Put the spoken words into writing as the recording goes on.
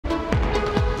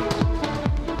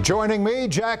Joining me,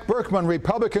 Jack Burkman,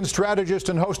 Republican strategist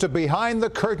and host of Behind the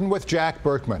Curtain with Jack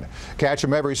Burkman. Catch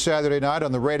him every Saturday night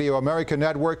on the Radio America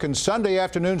Network and Sunday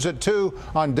afternoons at 2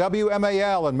 on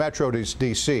WMAL in Metro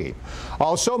D.C.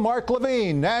 Also, Mark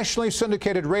Levine, nationally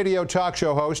syndicated radio talk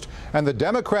show host and the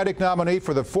Democratic nominee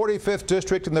for the 45th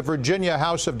District in the Virginia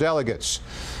House of Delegates.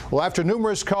 Well, after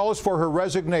numerous calls for her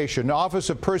resignation, Office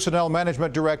of Personnel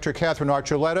Management Director Catherine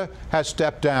Archuleta has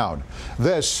stepped down.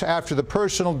 This after the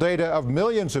personal data of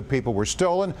millions of people were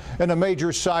stolen in a major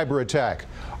cyber attack.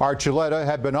 Archuleta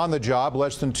had been on the job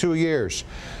less than 2 years.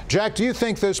 Jack, do you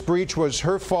think this breach was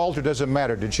her fault or does it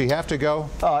matter? Did she have to go?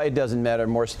 It doesn't matter,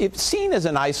 Morse. If seen as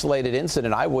an isolated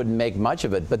incident, I wouldn't make much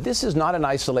of it. But this is not an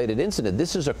isolated incident.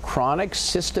 This is a chronic,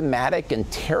 systematic, and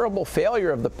terrible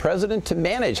failure of the president to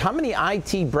manage. How many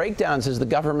IT breakdowns has the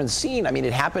government seen? I mean,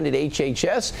 it happened at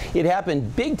HHS. It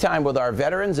happened big time with our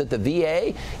veterans at the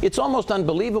VA. It's almost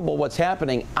unbelievable what's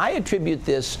happening. I attribute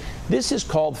this is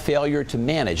called failure to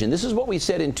manage. And this is what we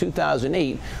said in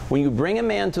 2008. When you bring a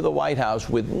man to the White House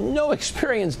with no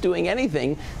experience doing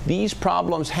anything, these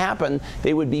problems happen.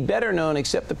 They would be better known,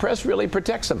 except the press really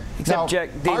protects them. Now,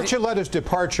 Archuleta's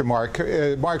departure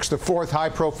marks the fourth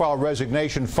high-profile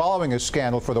resignation following a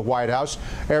scandal for the White House.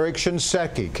 Eric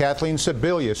Shinseki, Kathleen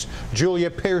Sebelius, Julia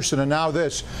Pearson, and now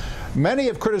this. Many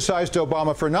have criticized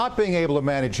Obama for not being able to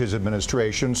manage his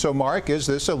administration. So, Mark, is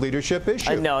this a leadership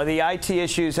issue? No, the IT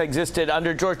issues existed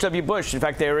under George W. Bush. In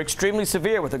fact, they were extremely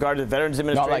severe with regard to the Veterans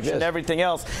Administration and everything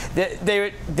else.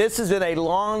 This has been a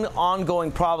long,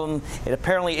 ongoing problem. It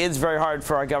apparently is very hard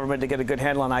for our government to get a good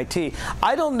handle on IT.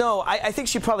 I don't know. I think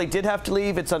she probably did have to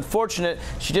leave. It's unfortunate.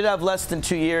 She did have less than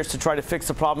 2 years to try to fix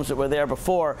the problems that were there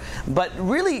before. But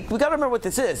really, we got to remember what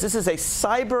this is. This is a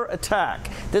cyber attack.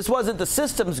 This wasn't the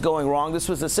systems going wrong. This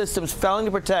was the systems failing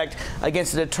to protect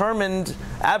against a determined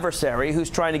adversary who's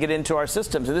trying to get into our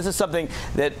systems. And this is something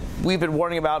that we've been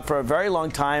warning about for a very long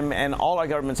time, and all our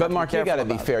governments have to be careful about. But Mark,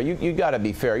 you got to be fair. You got to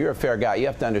be fair. You're a fair guy. You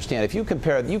have to understand, if you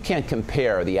compare, you can't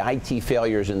compare the IT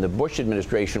failures in the Bush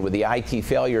administration with the IT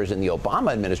failures in the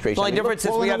Obama administration. The only difference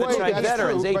is we have the Chinese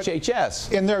veterans,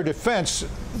 HHS. In their defense,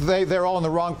 they're all in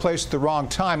the wrong place at the wrong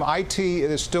time. IT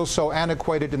is still so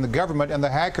antiquated in the government, and the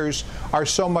hackers are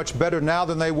so much better now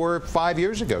than they were 5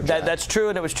 years ago. That's true,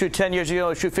 and it was true 10 years ago, it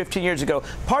was true 15 years ago.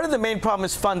 Part of the main problem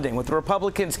is funding, with the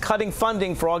Republicans cutting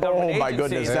funding for all government agencies. Oh, my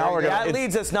goodness. That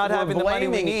leads us not having the money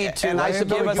we need to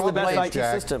give us the best IT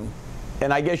system.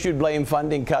 And I guess you'd blame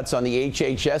funding cuts on the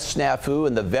HHS snafu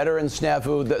and the veteran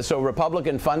snafu. So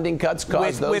Republican funding cuts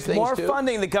cause those things too? With more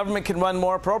funding, the government can run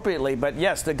more appropriately. But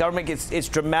yes, the government is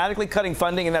dramatically cutting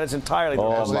funding, and that is entirely the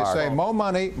As they say, more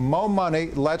money,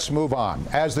 let's move on.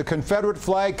 As the Confederate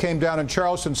flag came down in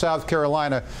Charleston, South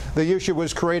Carolina, the issue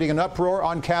was creating an uproar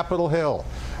on Capitol Hill.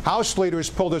 House leaders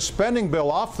pulled a spending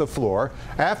bill off the floor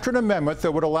after an amendment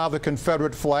that would allow the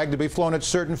Confederate flag to be flown at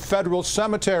certain federal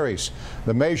cemeteries.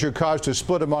 The measure caused a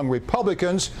split among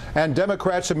Republicans, and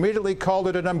Democrats immediately called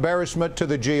it an embarrassment to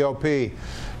the GOP.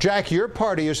 Jack, your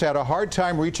party has had a hard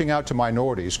time reaching out to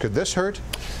minorities. Could this hurt?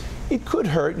 It could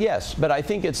hurt, yes, but I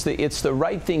think it's the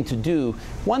right thing to do.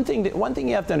 One thing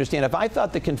you have to understand, if I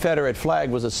thought the Confederate flag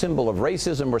was a symbol of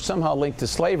racism or somehow linked to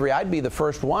slavery, I'd be the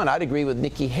first one. I'd agree with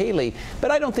Nikki Haley, but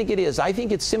I don't think it is. I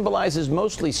think it symbolizes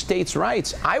mostly states'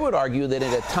 rights. I would argue that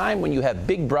at a time when you have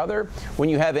Big Brother, when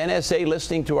you have NSA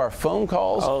listening to our phone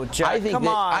calls, Jack, I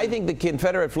think the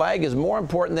Confederate flag is more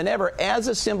important than ever as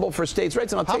a symbol for states'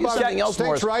 rights. And I'll tell you something else,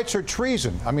 Morris. States' rights or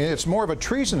treason? I mean, it's more of a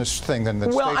treasonous thing than the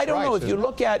states' rights. Well, I don't know. If you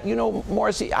look at,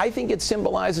 Morrissey, I think it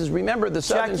symbolizes, remember the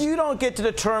Southern... Jack, you don't get to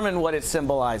determine what it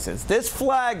symbolizes. This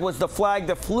flag was the flag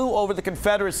that flew over the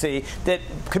Confederacy that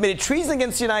committed treason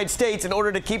against the United States in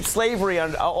order to keep slavery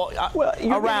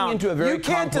around. You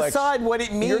can't decide what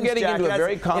it means, You're getting Jack. into a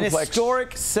very complex... an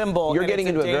historic symbol. You're getting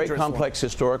into a very complex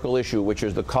historical issue, which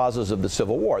is the causes of the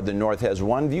Civil War. The North has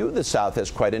one view, the South has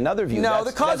quite another view. No,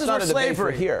 the causes were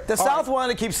slavery. The South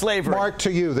wanted to keep slavery. Mark,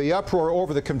 to you, the uproar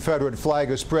over the Confederate flag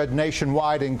has spread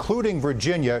nationwide, including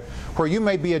Virginia, where you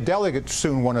may be a delegate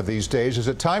soon one of these days. Is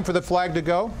it time for the flag to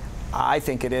go? I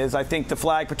think it is. I think the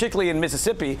flag, particularly in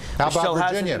Mississippi, still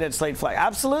has an enslaved flag.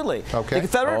 Absolutely. Okay. The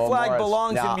Confederate flag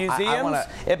belongs in museums.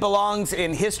 It belongs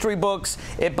in history books.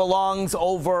 It belongs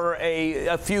over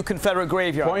a few Confederate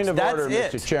graveyards. Point of order,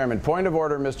 Mr. Chairman. Point of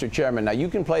order, Mr. Chairman. Now, you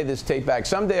can play this tape back.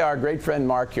 Someday our great friend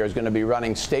Mark here is going to be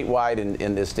running statewide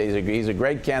in this state. He's a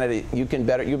great candidate. You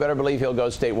better believe he'll go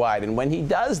statewide. And when he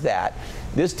does that,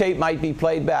 this tape might be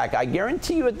played back. I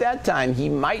guarantee you at that time he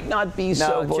might not be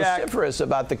so vociferous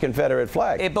about the Confederate Confederate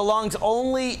flag. It belongs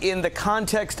only in the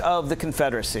context of the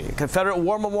Confederacy. A Confederate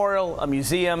War Memorial, a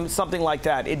museum, something like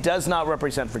that. It does not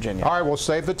represent Virginia. All right, we'll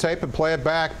save the tape and play it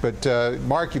back. But,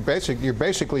 Mark, you're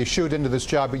basically shooed into this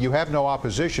job, but you have no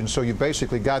opposition, so you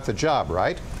basically got the job,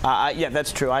 right? Yeah,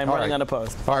 that's true. I am running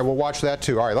unopposed. All right, we'll watch that,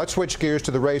 too. All right, let's switch gears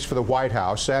to the race for the White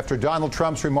House. After Donald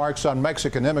Trump's remarks on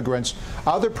Mexican immigrants,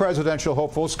 other presidential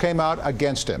hopefuls came out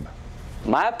against him.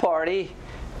 My party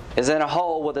is in a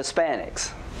hole with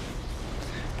Hispanics.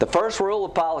 The first rule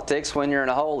of politics when you're in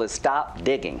a hole is stop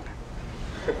digging.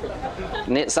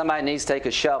 Somebody needs to take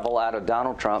a shovel out of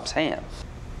Donald Trump's hand.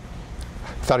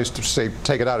 Thought he was to say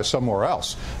take it out of somewhere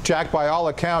else. Jack, by all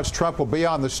accounts, Trump will be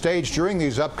on the stage during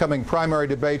these upcoming primary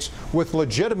debates with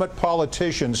legitimate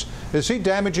politicians. Is he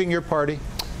damaging your party?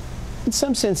 In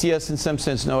some sense, yes. In some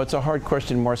sense, no. It's a hard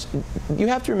question, Morris. You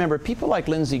have to remember, people like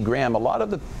Lindsey Graham, a lot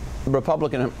of the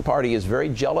Republican Party is very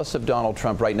jealous of Donald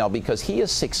Trump right now because he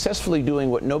is successfully doing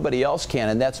what nobody else can,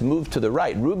 and that's move to the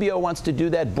right. Rubio wants to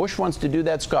do that. Bush wants to do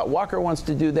that. Scott Walker wants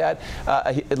to do that.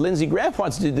 Lindsey Graham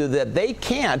wants to do that. They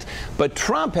can't, but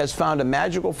Trump has found a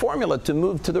magical formula to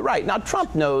move to the right. Now,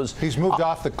 Trump knows... He's moved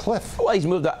off the cliff. Well, he's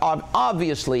moved...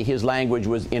 Obviously, his language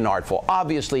was inartful.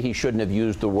 Obviously, he shouldn't have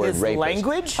used the word rapist. His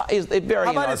language? Very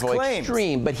How about inartful, his claims?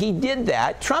 Extreme, but he did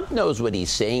that. Trump knows what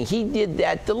he's saying. He did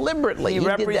that deliberately. He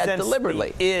did that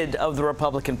deliberately. The id of the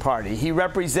Republican Party. He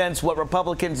represents what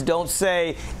Republicans don't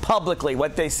say publicly,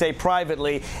 what they say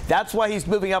privately. That's why he's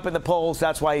moving up in the polls.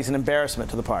 That's why he's an embarrassment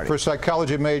to the party. For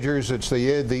psychology majors, it's the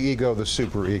id, the ego, the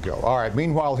superego. All right.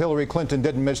 Meanwhile, Hillary Clinton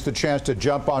didn't miss the chance to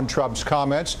jump on Trump's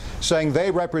comments, saying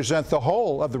they represent the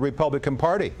whole of the Republican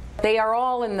Party. They are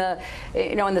all in the,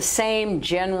 in the same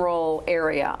general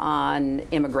area on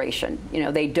immigration.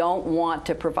 They don't want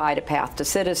to provide a path to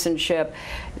citizenship.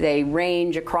 They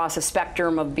range across a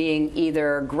spectrum of being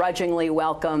either grudgingly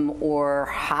welcome or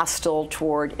hostile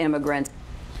toward immigrants.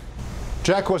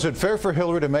 Jack, was it fair for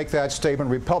Hillary to make that statement?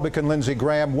 Republican Lindsey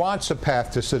Graham wants a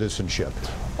path to citizenship.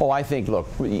 Oh, I think, look,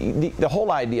 the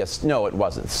whole idea, no, it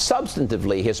wasn't.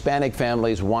 Substantively, Hispanic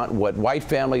families want what white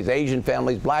families, Asian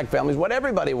families, black families, what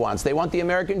everybody wants. They want the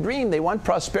American dream. They want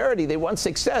prosperity. They want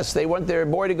success. They want their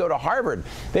boy to go to Harvard.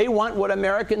 They want what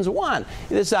Americans want.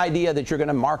 This idea that you're going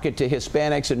to market to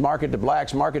Hispanics and market to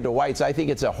blacks, market to whites, I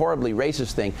think it's a horribly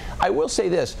racist thing. I will say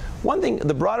this. One thing,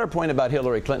 the broader point about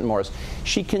Hillary Clinton, Morris,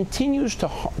 she continues to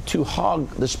hog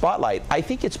the spotlight. I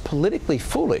think it's politically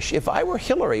foolish. If I were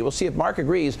Hillary, we'll see if Mark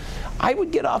agrees, I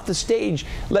would get off the stage,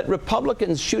 let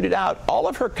Republicans shoot it out. All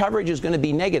of her coverage is going to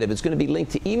be negative. It's going to be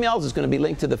linked to emails. It's going to be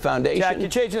linked to the foundation. Jack, you're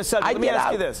changing the subject. Let me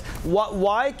ask you this.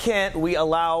 Why can't we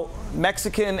allow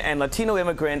Mexican and Latino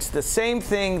immigrants the same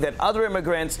thing that other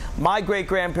immigrants, my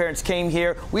great-grandparents came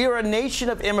here? We are a nation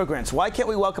of immigrants. Why can't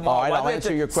we welcome all? I'll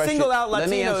answer your question. Single out Latinos. Let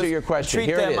me answer your question.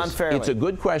 Treat them unfairly. It's a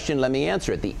good question. Let me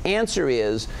answer it. The answer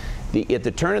is, at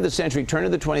the turn of the century, turn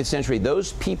of the 20th century,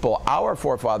 those people, our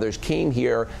forefathers, came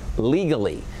here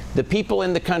legally. The people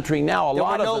in the country now, a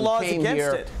lot of them came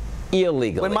here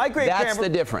illegally. That's the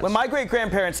difference. When my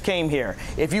great-grandparents came here,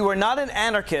 if you were not an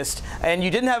anarchist and you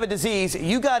didn't have a disease,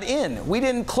 you got in. We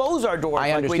didn't close our doors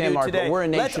like we do Mark, today. But we're a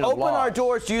nation Let's of laws. open our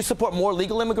doors. Do you support more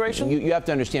legal immigration? You have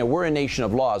to understand, we're a nation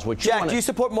of laws. Jack, do you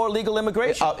support more legal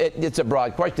immigration? It's a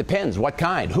broad question. Depends. What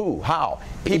kind? Who? How?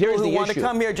 People who want to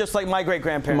come here just like my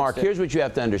great-grandparents Mark, did. here's what you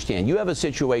have to understand. You have a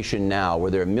situation now where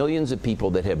there are millions of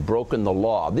people that have broken the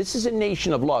law. This is a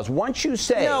nation of laws. Once you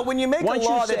say... No, when you make a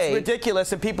law that's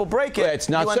ridiculous and people break it, it's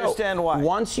not you understand why.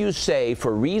 Once you say,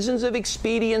 for reasons of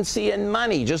expediency and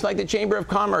money, just like the Chamber of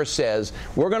Commerce says,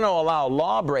 we're going to allow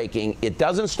law breaking, it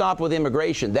doesn't stop with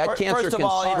immigration. That cancer can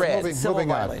spread.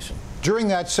 Moving on. During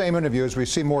that same interview, as we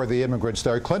see more of the immigrants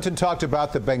there, Clinton talked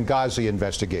about the Benghazi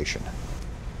investigation.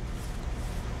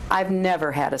 I've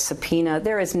never had a subpoena.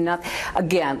 There is nothing.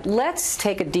 Again, let's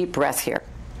take a deep breath here.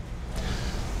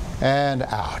 And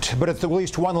out. But at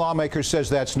least one lawmaker says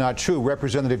that's not true.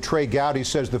 Representative Trey Gowdy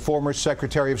says the former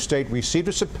Secretary of State received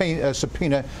a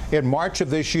subpoena in March of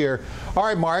this year. All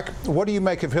right, Mark, what do you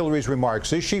make of Hillary's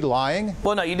remarks? Is she lying?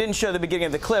 Well, no, you didn't show the beginning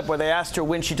of the clip where they asked her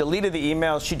when she deleted the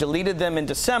emails. She deleted them in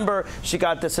December. She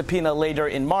got the subpoena later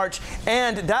in March.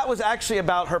 And that was actually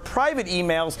about her private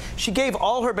emails. She gave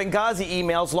all her Benghazi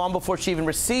emails long before she even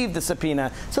received the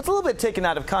subpoena. So it's a little bit taken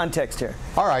out of context here.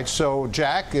 All right, so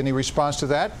Jack, any response to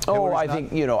that? Oh, I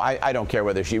think, you know, I don't care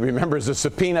whether she remembers a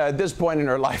subpoena at this point in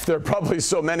her life. There are probably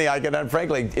so many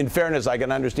frankly, in fairness, I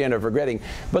can understand her forgetting.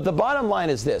 But the bottom line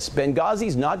is this: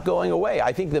 Benghazi's not going away.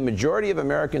 I think the majority of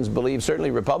Americans believe,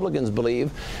 certainly Republicans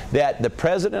believe, that the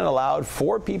president allowed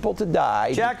 4 people to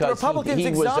die Jack, because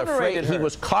he was afraid he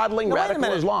was coddling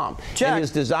radical Islam. Jack, and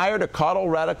his desire to coddle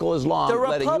radical Islam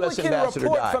let a U.S. ambassador die. The Republican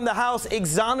report from the House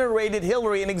exonerated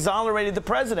Hillary and exonerated the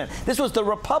president. This was the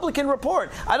Republican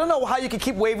report. I don't know how you could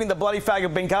keep waving the bloody flag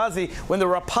of Benghazi when the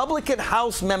Republican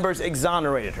House members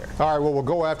exonerated her. All right, well, we'll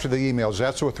go after the emails.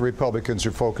 That's what the Republicans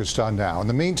are focused on now. In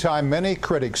the meantime, many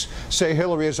critics say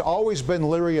Hillary has always been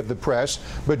leery of the press,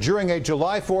 but during a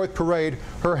July 4th parade,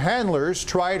 her handlers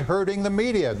tried hurting the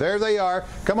media. There they are.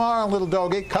 Come on, little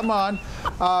doggy. Come on.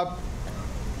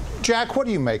 Jack, what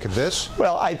do you make of this?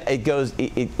 Well, it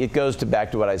goes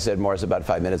back to what I said, Morris, about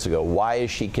 5 minutes ago. Why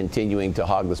is she continuing to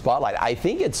hog the spotlight? I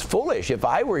think it's foolish. If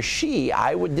I were she,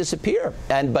 I would disappear.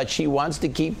 But she wants to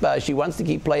keep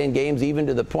playing games, even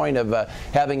to the point of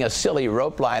having a silly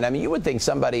rope line. I mean, you would think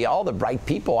somebody, all the bright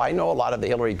people, I know a lot of the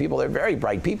Hillary people, they're very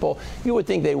bright people. You would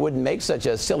think they wouldn't make such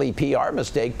a silly PR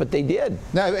mistake, but they did.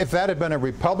 Now, if that had been a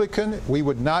Republican, we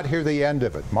would not hear the end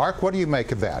of it. Mark, what do you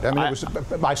make of that? I mean, it was,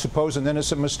 I suppose, an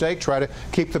innocent mistake. Try to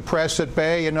keep the press at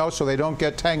bay, you know, so they don't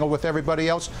get tangled with everybody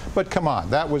else. But come on,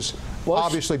 that was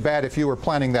obviously bad if you were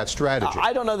planning that strategy.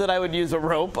 I don't know that I would use a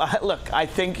rope. Look, I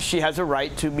think she has a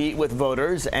right to meet with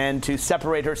voters and to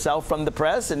separate herself from the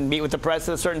press and meet with the press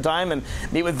at a certain time and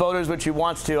meet with voters when she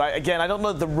wants to. Again, I don't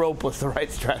know that the rope was the right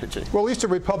strategy. Well, at least a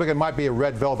Republican might be a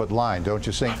red velvet line, don't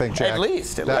you think, Jack? At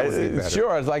least. That would be better.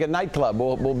 Sure, it's like a nightclub.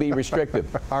 We'll be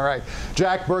restrictive. All right.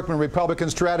 Jack Burkman, Republican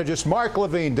strategist. Mark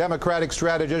Levine, Democratic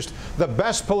strategist. The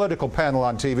best political panel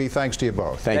on TV. Thanks to you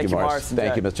both. Thank you, Morris.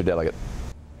 Thank you, Mr. Delegate.